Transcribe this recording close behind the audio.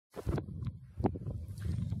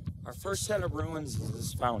Our first set of ruins is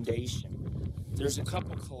this foundation. There's a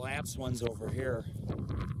couple collapsed ones over here,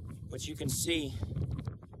 but you can see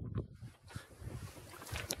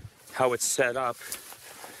how it's set up.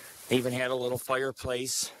 They even had a little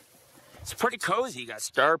fireplace. It's pretty cozy. You got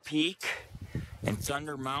Star Peak and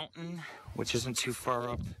Thunder Mountain, which isn't too far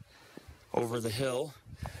up over the hill.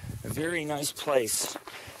 A very nice place.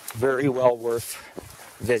 Very well worth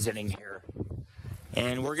visiting here.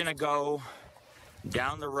 And we're gonna go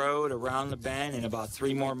down the road, around the bend, and about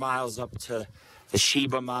 3 more miles up to the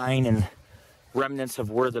Sheba mine and remnants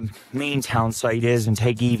of where the main town site is, and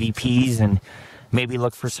take EVPs and maybe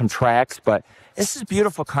look for some tracks. But this is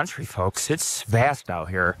beautiful country, folks. It's vast out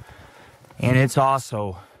here. And it's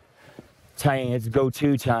also it's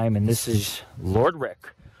go-to time, and this is Lord Rick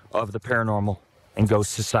of the Paranormal and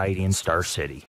Ghost Society in Star City.